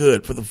damn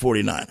good for the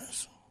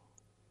 49ers.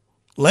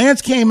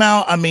 Lance came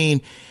out, and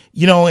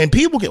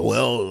people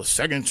get,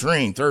 second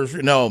string, third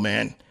string. No,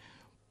 man.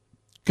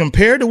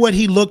 Compared to what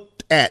he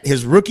looked at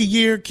his rookie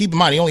year, keep in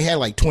mind, he only had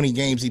like 20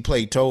 games he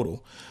played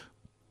total.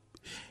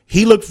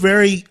 He looked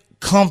very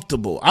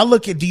comfortable.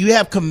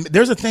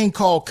 There's a thing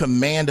called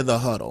command of the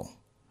huddle.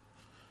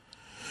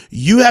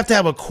 You have to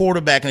have a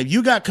quarterback, and if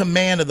you got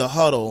command of the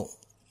huddle,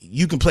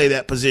 you can play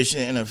that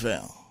position in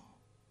NFL.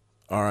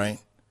 All right?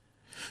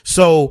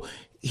 So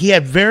he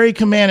had very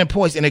commanding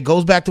points, and it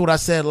goes back to what I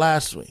said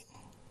last week.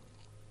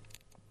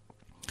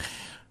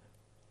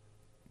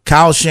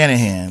 Kyle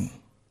Shanahan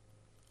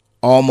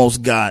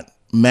almost got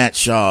Matt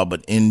Schaub an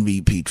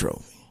MVP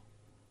trophy.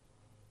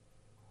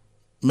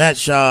 Matt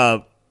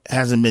Schaub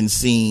hasn't been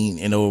seen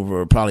in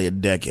over probably a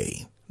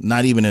decade.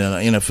 Not even in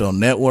an NFL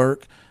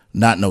network,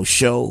 not no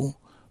show,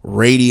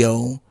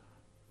 radio,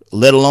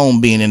 let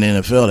alone being in the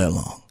NFL that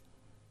long.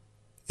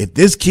 If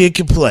this kid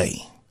can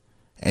play,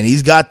 and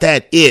he's got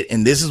that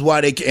and this is why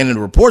and the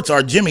reports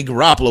are Jimmy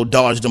Garoppolo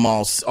dodged him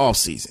all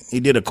season. He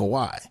did a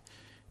Kawhi.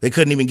 They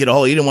couldn't even get a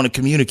hold. He didn't want to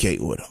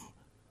communicate with him,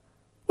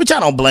 which I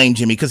don't blame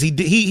Jimmy because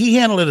he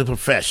handled it as a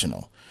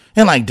professional.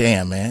 And like,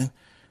 damn, man,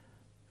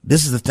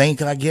 this is the thing.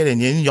 Can I get it?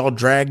 And then y'all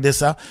drag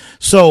this out.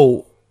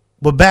 So,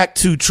 but back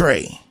to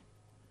Trey.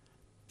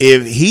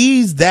 If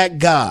he's that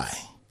guy,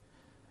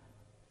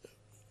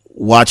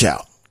 watch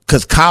out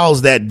because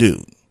Kyle's that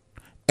dude.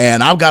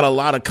 And I've got a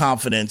lot of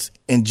confidence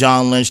in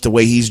John Lynch, the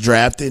way he's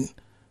drafted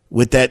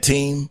with that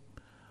team.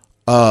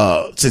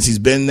 Since he's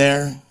been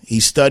there, he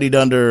studied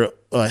under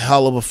a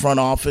hell of a front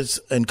office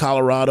in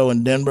Colorado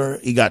and Denver.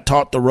 He got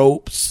taught the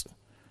ropes.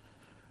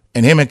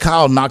 And him and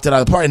Kyle knocked it out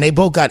of the park. And they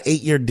both got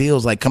 8-year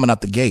deals like coming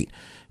out the gate.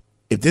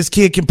 If this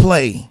kid can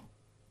play,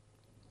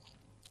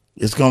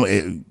 it's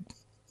going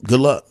good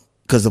luck.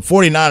 Because the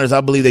 49ers, I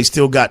believe they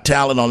still got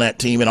talent on that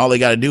team, and all they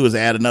got to do is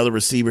add another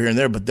receiver here and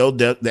there. But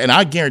and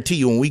I guarantee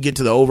you, when we get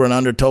to the over and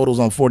under totals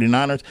on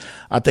 49ers,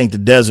 I think the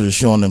Desert is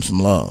showing them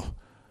some love.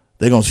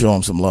 They're going to show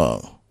them some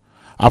love.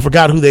 I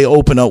forgot who they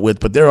open up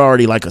with, but they're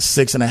already like a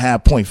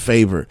 6.5 point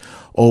favorite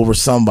over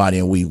somebody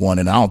in week 1,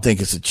 and I don't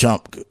think it's a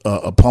chump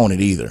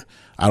opponent either.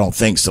 I don't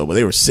think so, but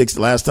they were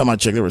last time I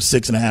checked, they were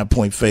 6.5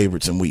 point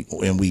favorites in week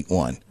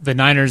 1. The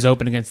Niners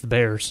open against the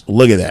Bears.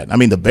 Look at that. I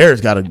mean, the Bears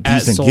got a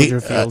decent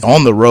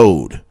on the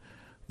road.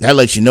 That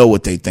lets you know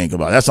what they think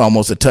about. That's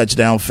almost a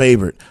touchdown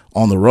favorite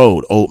on the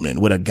road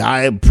opening with a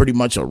guy pretty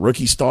much a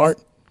rookie start.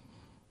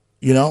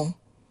 You know,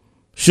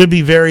 should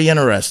be very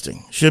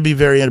interesting.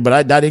 But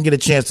I didn't get a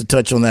chance to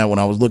touch on that when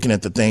I was looking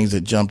at the things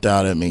that jumped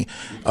out at me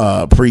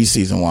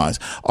preseason wise.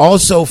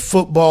 Also,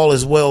 football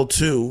as well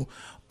too.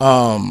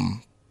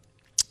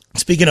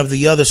 Speaking of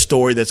the other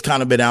story that's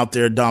kind of been out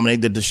there,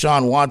 Dominic, the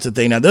Deshaun Watson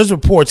thing. Now, there's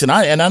reports, and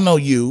I know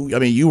you. I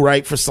mean, you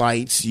write for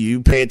sites,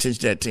 you pay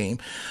attention to that team,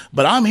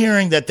 but I'm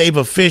hearing that they've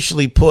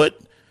officially put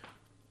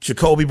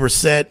Jacoby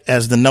Brissett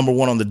as the number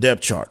 1 on the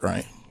depth chart,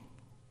 right?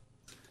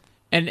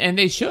 And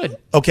they should.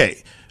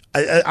 Okay,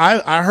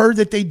 I heard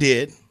that they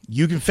did.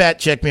 You can fact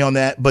check me on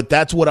that, but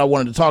that's what I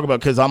wanted to talk about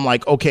because I'm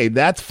like, okay,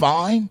 that's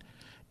fine,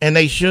 and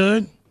they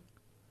should.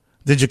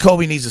 Then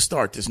Jacoby needs to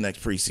start this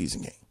next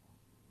preseason game.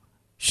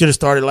 Should have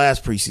started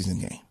last preseason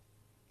game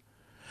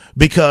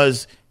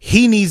because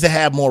he needs to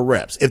have more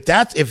reps.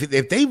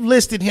 If they've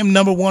listed him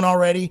number 1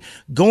 already,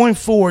 going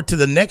forward to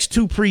the next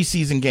 2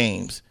 preseason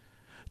games,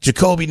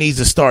 Jacoby needs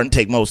to start and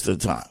take most of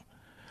the time.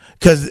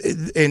 Because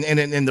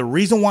and the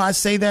reason why I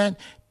say that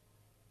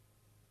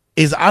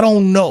is I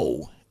don't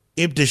know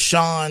if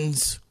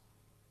Deshaun's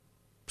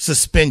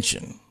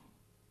suspension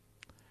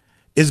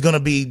is going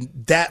to be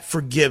that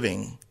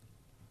forgiving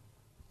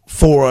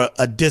for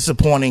a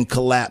disappointing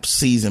collapse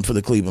season for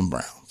the Cleveland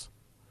Browns.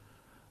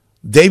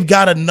 They've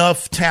got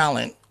enough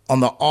talent on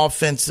the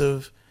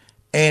offensive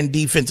and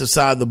defensive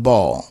side of the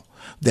ball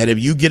that if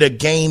you get a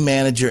game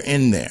manager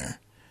in there,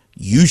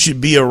 you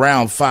should be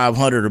around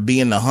 500 or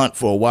be in the hunt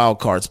for a wild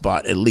card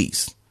spot at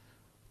least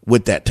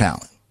with that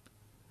talent.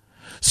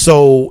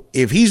 So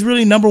if he's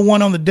really number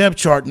 1 on the depth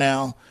chart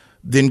now,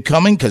 then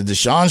because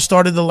Deshaun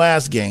started the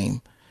last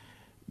game,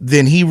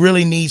 then he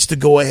really needs to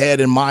go ahead,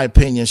 in my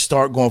opinion,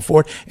 start going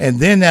forward. And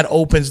then that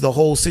opens the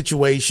whole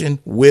situation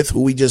with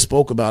who we just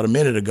spoke about a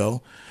minute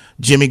ago,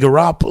 Jimmy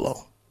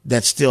Garoppolo,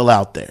 that's still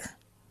out there.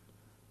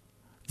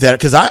 That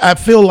because I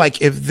feel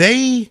like if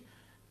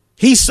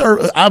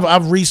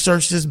I've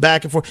researched this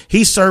back and forth.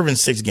 He's serving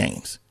 6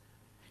 games.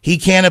 He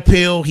can't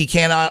appeal. He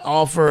cannot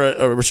offer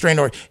a restraining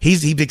order.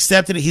 He's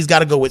accepted it. He's got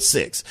to go with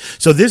 6.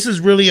 So this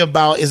is really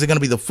about, is it going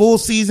to be the full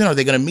season? Are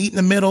they going to meet in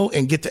the middle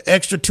and get the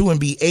extra 2 and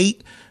be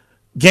 8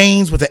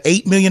 games with an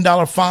 $8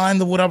 million fine,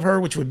 what I've heard,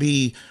 which would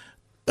be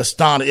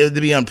astonishing. It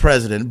would be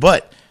unprecedented.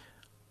 But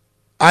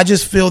I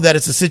just feel that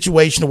it's a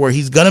situation where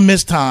he's going to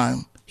miss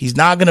time. He's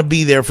not going to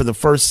be there for the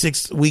first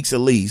 6 weeks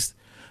at least.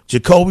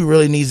 Jacoby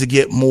really needs to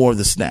get more of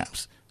the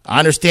snaps. I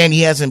understand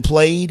he hasn't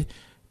played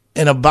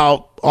in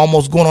about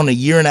almost going on a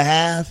year and a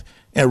half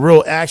in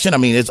real action. I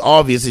mean, it's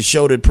obvious. It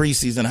showed at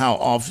preseason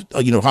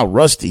how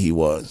rusty he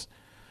was.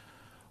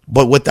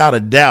 But without a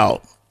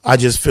doubt, I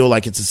just feel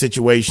like it's a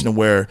situation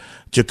where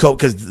Jacoby,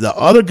 because the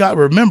other guy,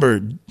 remember,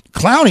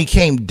 Clowney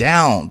came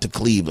down to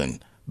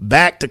Cleveland,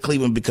 back to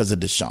Cleveland because of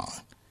Deshaun.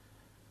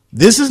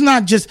 This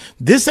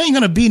ain't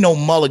going to be no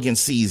mulligan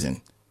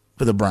season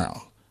for the Browns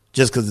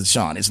just because of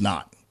Deshaun. It's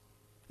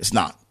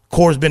not.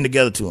 Core's been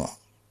together too long.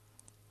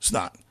 It's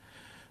not.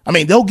 I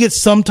mean, they'll get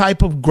some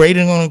type of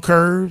grading on a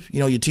curve.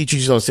 You know, your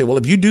teachers will say, well,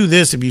 if you do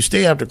this, if you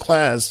stay after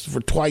class for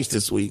twice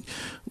this week,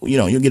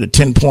 you'll get a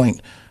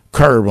 10-point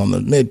curve on the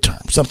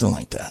midterm, something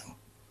like that.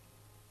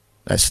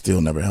 That still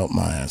never helped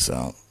my ass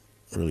out.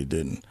 It really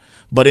didn't.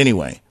 But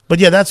anyway,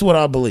 yeah, that's what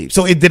I believe.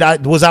 So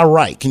was I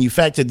right? Can you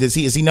fact check this?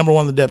 Is he number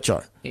 1 on the depth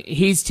chart?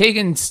 He's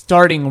taken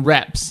starting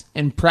reps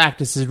in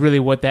practice is really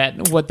what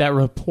that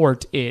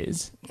report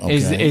is.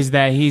 Okay. Is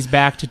that he's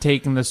back to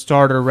taking the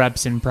starter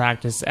reps in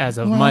practice as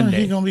of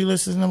Monday. He's going to be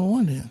listed as number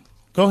 1 then.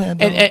 Go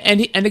ahead.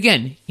 And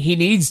again, he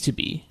needs to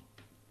be.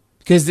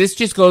 Because this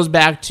just goes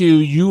back to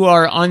you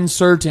are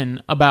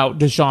uncertain about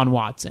Deshaun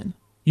Watson.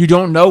 You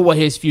don't know what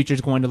his future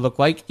is going to look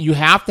like. You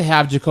have to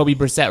have Jacoby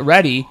Brissett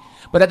ready.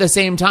 But at the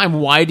same time,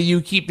 why do you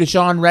keep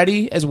Deshaun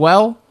ready as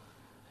well?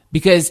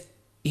 Because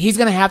he's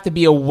going to have to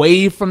be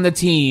away from the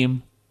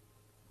team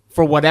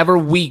for whatever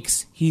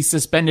weeks he's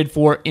suspended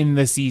for in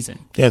the season.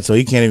 Yeah, so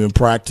he can't even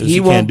practice. He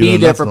won't be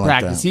there for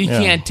practice. Like he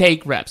can't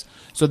take reps.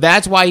 So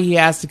that's why he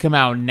has to come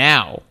out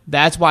now.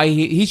 That's why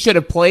he should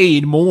have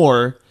played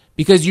more,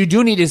 because you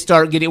do need to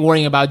start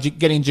worrying about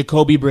getting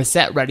Jacoby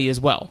Brissett ready as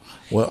well.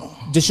 Well,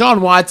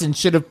 Deshaun Watson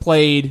should have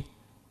played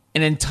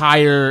an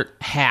entire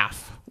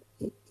half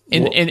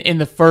in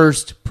the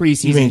first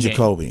preseason you mean game.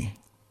 Jacoby?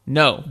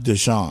 No.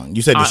 Deshaun.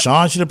 You said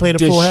Deshaun should have played a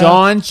full half?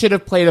 Deshaun should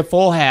have played a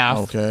full half.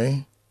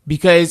 Okay.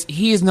 Because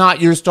he is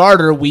not your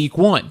starter week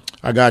 1.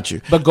 I got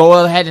you. But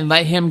go ahead and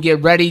let him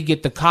get ready,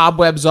 get the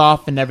cobwebs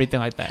off, and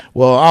everything like that.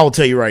 Well, I'll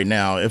tell you right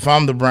now, if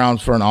I'm the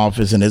Browns front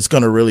office and it's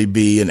going to really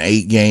be an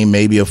 8-game,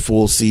 maybe a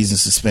full season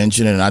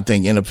suspension, and I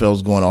think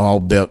NFL's going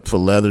all belt for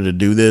leather to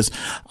do this,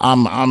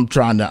 I'm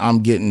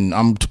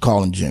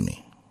calling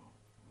Jimmy.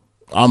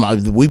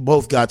 We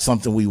both got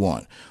something we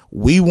want.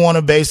 We want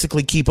to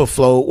basically keep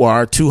afloat where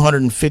our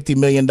 $250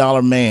 million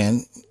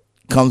man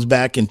comes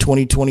back in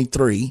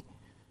 2023.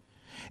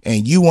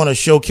 And you want to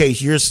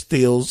showcase your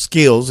skills,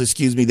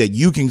 that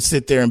you can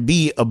sit there and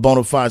be a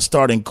bona fide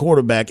starting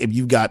quarterback if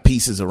you've got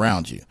pieces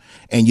around you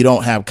and you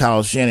don't have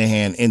Kyle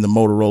Shanahan in the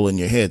Motorola in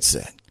your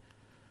headset.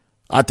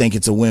 I think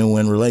it's a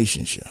win-win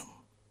relationship.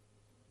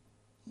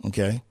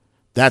 Okay?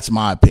 That's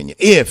my opinion.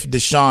 If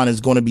Deshaun is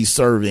going to be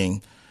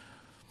serving,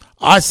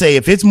 I say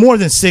if it's more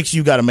than 6,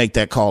 you got to make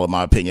that call, in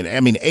my opinion.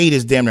 I mean, 8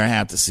 is damn near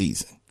half the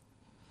season.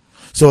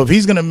 So if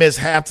he's going to miss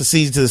half the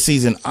season to the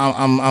season,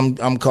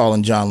 I'm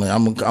calling John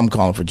Lynn. I'm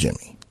calling for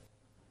Jimmy.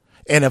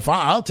 And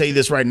I'll tell you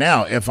this right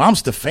now, if I'm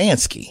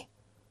Stefanski,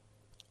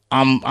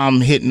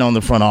 I'm hitting on the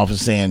front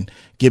office saying,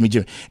 "Give me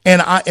Jimmy."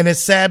 And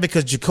it's sad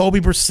because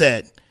Jacoby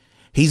Brissett,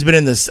 he's been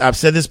in this. I've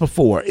said this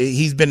before.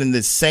 He's been in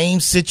the same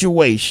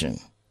situation.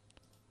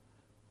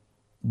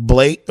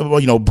 Break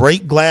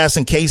glass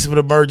in case of an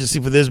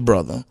emergency for this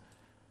brother.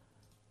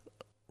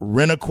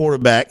 Rent a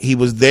quarterback. He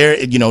was there,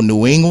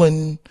 New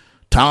England.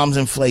 Tom's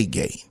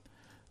Inflategate.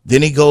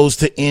 Then he goes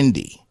to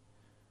Indy.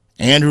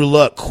 Andrew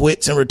Luck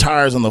quits and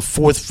retires on the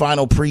 4th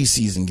final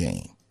preseason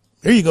game.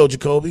 Here you go,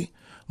 Jacoby.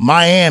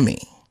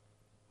 Miami.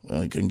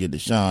 Well, he couldn't get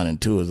Deshaun,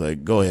 and Tua was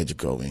like, go ahead,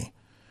 Jacoby.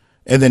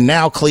 And then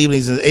now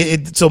Cleveland's.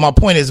 So my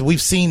point is,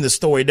 we've seen the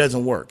story. It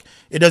doesn't work.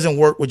 It doesn't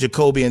work with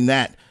Jacoby in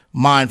that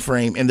mind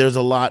frame, and there's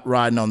a lot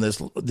riding on this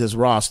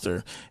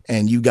roster,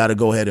 and you got to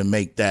go ahead and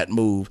make that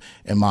move,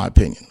 in my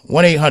opinion.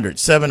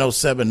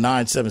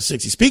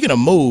 1-800-707-9760. Speaking of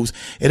moves,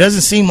 it doesn't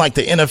seem like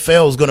the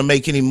NFL is going to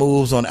make any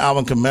moves on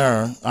Alvin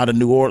Kamara out of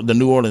the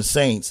New Orleans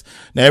Saints.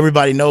 Now,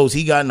 everybody knows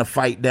he got in a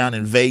fight down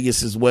in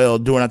Vegas as well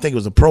during, I think it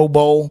was a Pro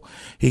Bowl.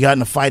 He got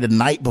in a fight a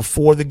night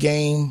before the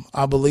game,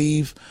 I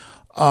believe.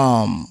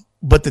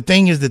 But the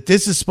thing is that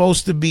this is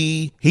supposed to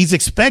be, he's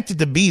expected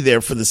to be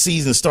there for the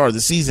start of the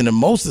season and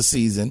most of the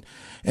season.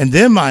 And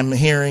then I'm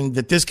hearing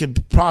that this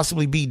could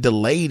possibly be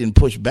delayed and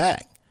pushed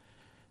back.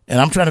 And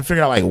I'm trying to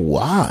figure out,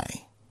 why?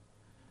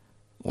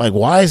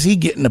 Why is he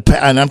getting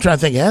and I'm trying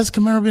to think, has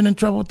Kamara been in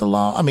trouble with the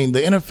law? I mean,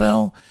 the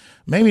NFL?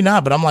 Maybe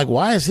not, but I'm like,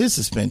 why is his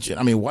suspension?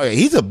 I mean,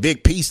 he's a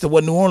big piece to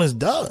what New Orleans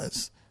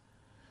does.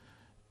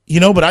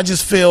 But I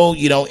just feel,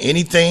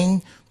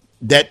 anything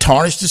that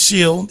tarnished the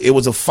shield. It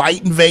was a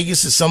fight in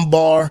Vegas at some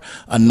bar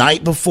a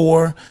night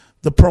before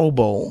the Pro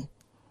Bowl.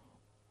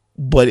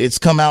 But it's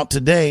come out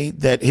today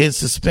that his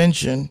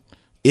suspension,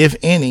 if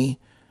any,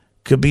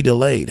 could be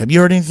delayed. Have you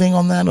heard anything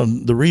on that,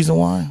 on the reason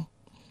why?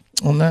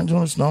 On that,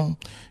 Jonas? No?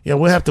 Yeah,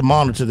 we'll have to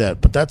monitor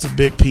that, but that's a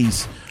big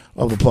piece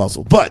of the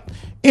puzzle. But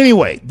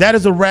anyway, that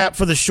is a wrap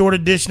for the short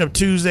edition of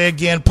Tuesday.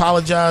 Again,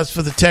 apologize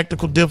for the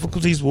technical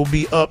difficulties. We'll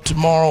be up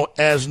tomorrow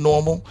as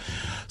normal.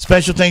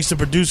 Special thanks to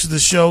producers of the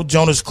show,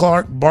 Jonas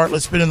Clark,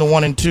 Bartlett spinning the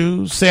 1 and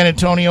 2, San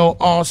Antonio,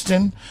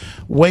 Austin,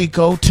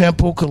 Waco,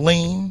 Temple,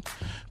 Killeen,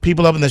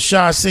 people up in the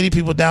Shaw City,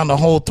 people down the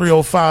whole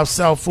 305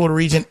 South Florida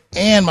region,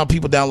 and my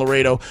people down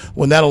Laredo.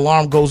 When that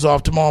alarm goes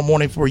off tomorrow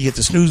morning before you hit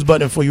the snooze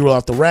button, before you roll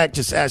off the rack,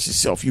 just ask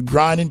yourself, you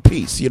grind in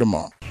peace. See you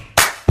tomorrow.